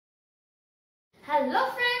Hello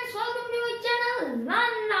friends, welcome to my channel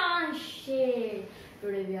Namish Lather.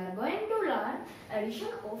 Today we are going to learn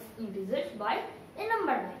addition of integers by a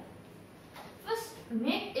number line. First,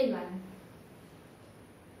 make a line.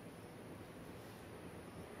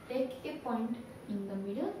 Take a point in the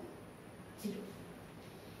middle, 0.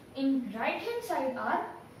 In right hand side are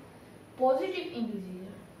positive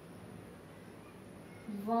integers.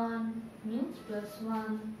 1 means plus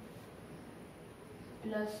 1,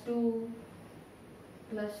 plus 2,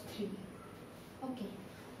 plus 3. Okay.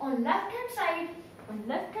 On left hand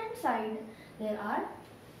side there are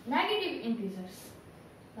negative integers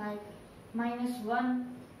like -1,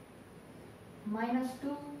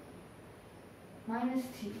 -2,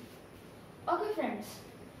 -3. Okay friends,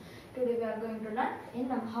 today we are going to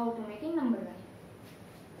learn how to make a number line.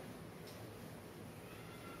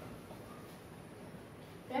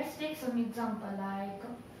 Let's take some example like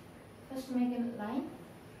first make a line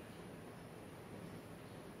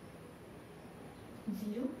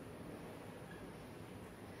 0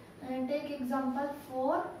 and take example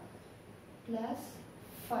 4 plus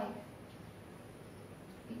 5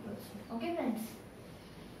 equals to. Okay friends,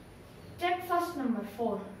 check first number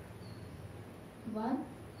 4. 1,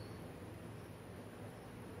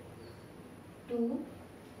 2,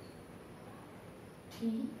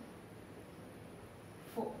 3,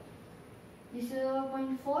 4. This is our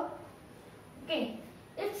point 4. Okay,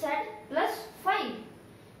 it said plus 5.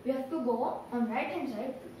 We have to go on right hand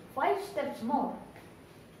side 5 steps more.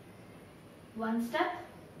 1 step,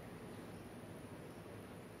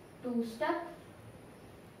 2 step,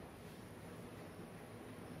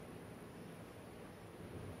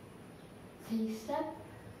 3 step,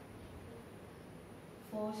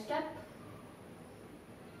 4 step,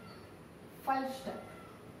 5 step.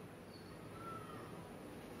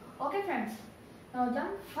 Okay friends, now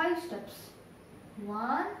jump 5 steps.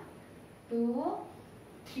 1, 2,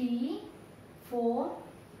 3, 4,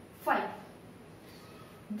 5.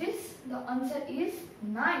 The answer is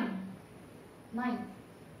 9. 9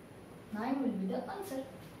 will be the answer.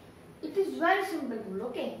 It is very simple rule.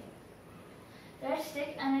 Okay. Let's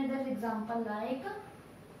take another example like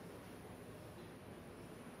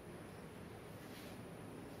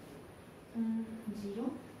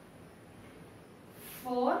 0,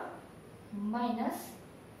 4 minus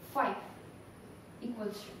 5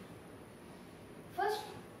 equals to. First,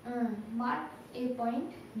 mark a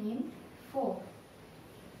point named 4.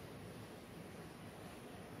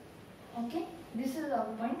 Okay, this is our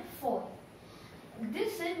point 4.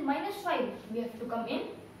 This is -5. We have to come in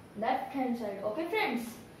left hand side. Okay friends,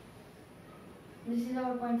 this is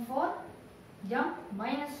our point 4. Jump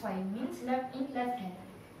 -5 means left hand.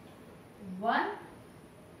 1,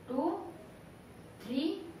 2,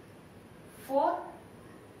 3, 4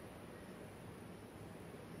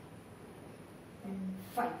 and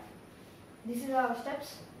 5. This is our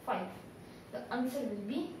steps 5. The answer will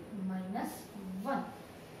be -1.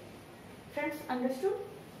 Friends, understood?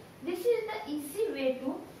 This is the easy way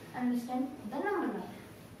to understand the number line.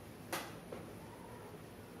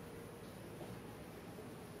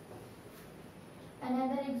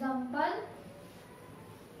 Another example.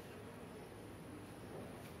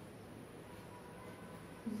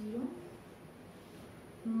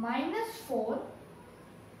 -4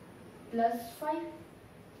 plus 5.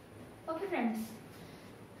 Okay friends,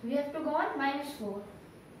 we have to go on -4.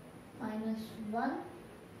 -1,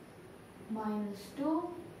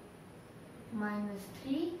 -2,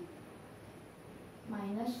 -3,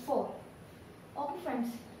 -4. Okay friends,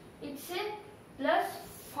 it says plus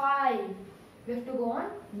 5. We have to go on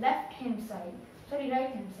right hand side.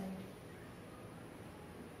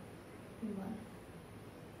 1,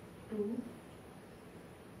 2,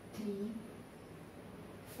 3,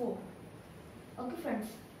 4. Okay friends,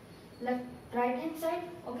 right hand side.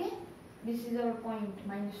 Okay, this is our point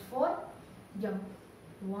 -4. Jump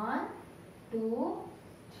 1, 2,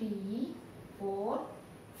 3, 4,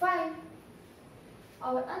 5.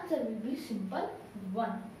 Our answer will be simple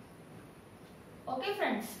 1. Okay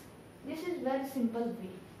friends, this is very simple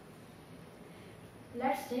way.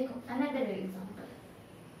 Let's take another example.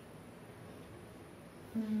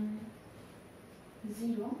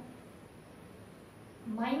 0,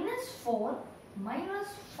 -4 minus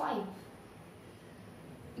 5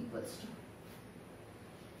 equals to.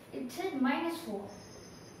 It said -4.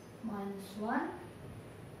 -1,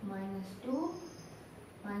 -2,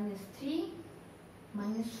 -3,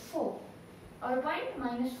 -4. Our point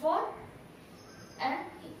 -4, and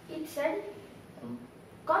it said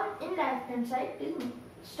come in left hand side is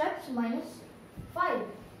steps -5.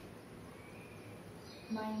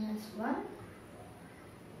 -1,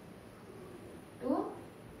 2,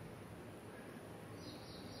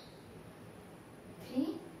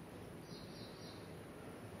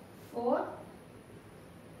 4,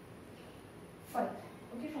 5.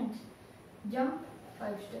 Okay friends, jump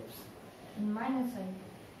 5 steps in minus side.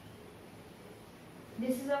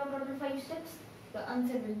 This is our total 5 steps. The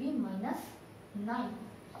answer will be minus 9.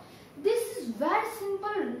 This is very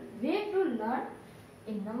simple way to learn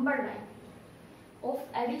a number line of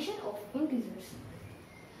addition of integers.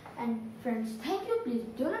 And friends, thank you. Please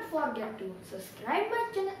do not forget to subscribe my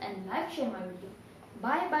channel and like, share my video.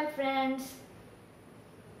 Bye bye friends.